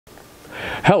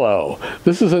Hello,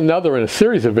 this is another in a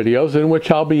series of videos in which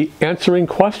I'll be answering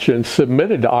questions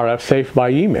submitted to RF-Safe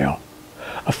by email.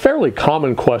 A fairly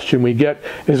common question we get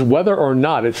is whether or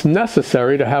not it's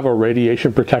necessary to have a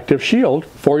radiation protective shield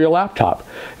for your laptop,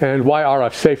 and why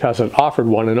RF-Safe hasn't offered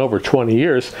one in over 20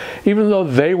 years, even though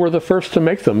they were the first to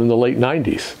make them in the late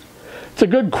 90s. It's a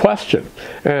good question,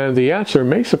 and the answer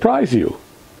may surprise you.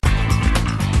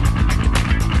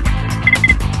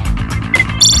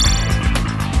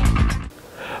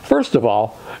 First of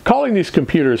all, calling these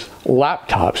computers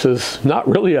laptops is not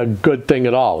really a good thing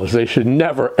at all, as they should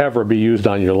never ever be used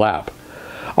on your lap.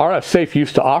 RF-Safe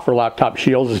used to offer laptop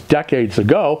shields decades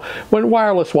ago when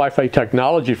wireless Wi-Fi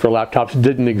technology for laptops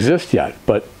didn't exist yet,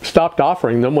 but stopped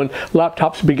offering them when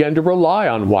laptops began to rely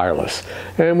on wireless,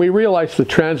 and we realized the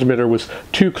transmitter was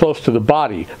too close to the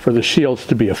body for the shields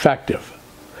to be effective.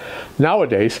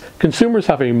 Nowadays, consumers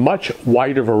have a much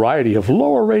wider variety of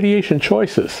lower radiation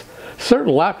choices.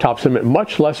 Certain laptops emit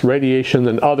much less radiation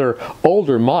than other,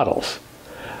 older models.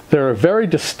 There are very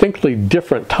distinctly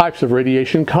different types of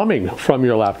radiation coming from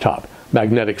your laptop.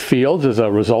 Magnetic fields as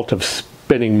a result of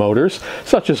spinning motors,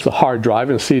 such as the hard drive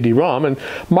and CD-ROM, and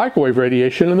microwave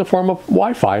radiation in the form of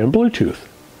Wi-Fi and Bluetooth.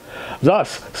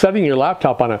 Thus, setting your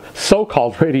laptop on a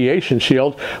so-called radiation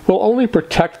shield will only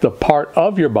protect the part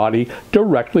of your body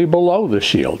directly below the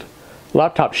shield.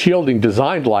 Laptop shielding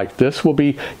designed like this will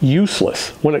be useless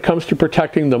when it comes to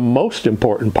protecting the most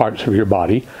important parts of your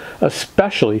body,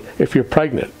 especially if you're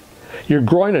pregnant. Your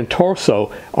groin and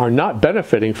torso are not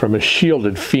benefiting from a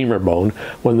shielded femur bone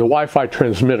when the Wi-Fi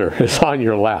transmitter is on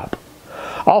your lap.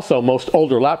 Also, most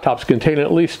older laptops contain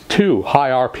at least 2 high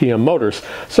RPM motors,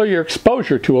 so your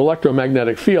exposure to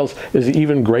electromagnetic fields is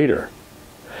even greater.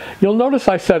 You'll notice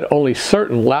I said only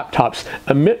certain laptops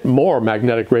emit more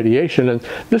magnetic radiation, and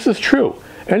this is true.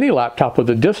 Any laptop with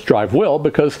a disk drive will,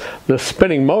 because the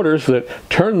spinning motors that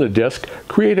turn the disk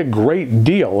create a great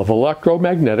deal of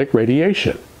electromagnetic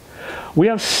radiation. We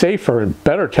have safer and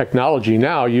better technology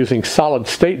now using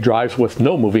solid-state drives with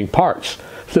no moving parts.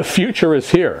 The future is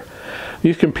here.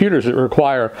 These computers that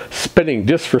require spinning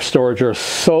disks for storage are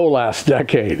so last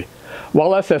decade.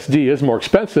 While SSD is more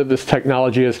expensive, this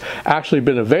technology has actually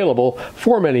been available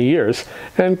for many years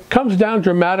and comes down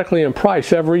dramatically in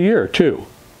price every year too.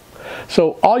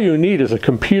 So all you need is a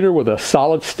computer with a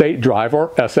solid-state drive or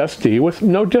SSD with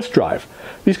no disk drive.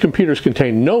 These computers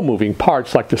contain no moving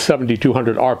parts like the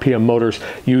 7200 RPM motors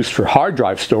used for hard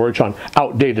drive storage on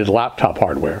outdated laptop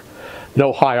hardware.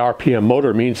 No high RPM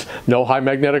motor means no high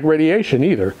magnetic radiation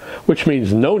either, which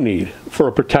means no need for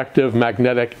a protective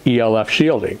magnetic ELF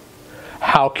shielding.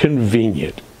 How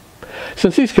convenient.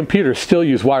 Since these computers still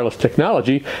use wireless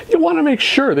technology, you want to make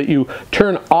sure that you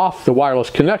turn off the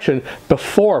wireless connection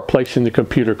before placing the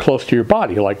computer close to your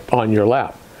body, like on your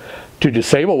lap. To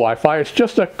disable Wi-Fi, it's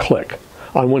just a click.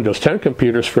 On Windows 10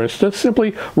 computers, for instance,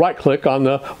 simply right-click on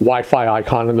the Wi-Fi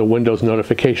icon in the Windows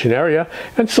notification area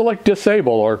and select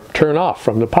Disable or Turn Off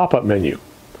from the pop-up menu.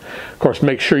 Of course,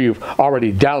 make sure you've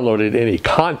already downloaded any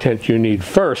content you need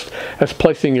first, as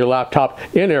placing your laptop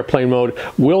in airplane mode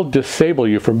will disable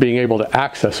you from being able to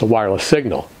access a wireless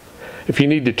signal. If you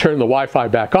need to turn the Wi-Fi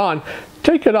back on,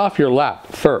 take it off your lap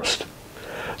first.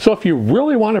 So if you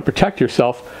really want to protect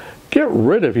yourself, get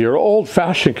rid of your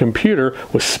old-fashioned computer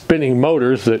with spinning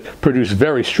motors that produce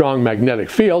very strong magnetic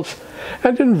fields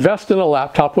and invest in a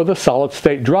laptop with a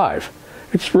solid-state drive.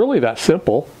 It's really that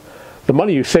simple. The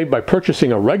money you save by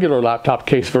purchasing a regular laptop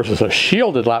case versus a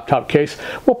shielded laptop case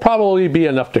will probably be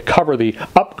enough to cover the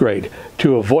upgrade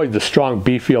to avoid the strong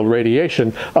B-field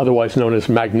radiation, otherwise known as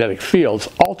magnetic fields,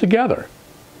 altogether.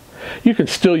 You can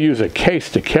still use a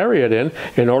case to carry it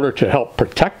in order to help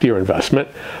protect your investment,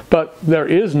 but there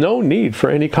is no need for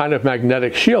any kind of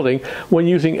magnetic shielding when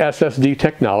using SSD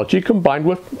technology combined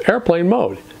with airplane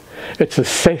mode. It's as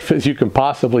safe as you can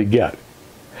possibly get.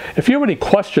 If you have any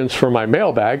questions for my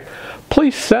mailbag,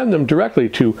 please send them directly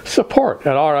to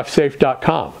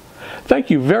support@rfsafe.com.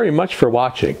 Thank you very much for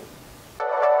watching.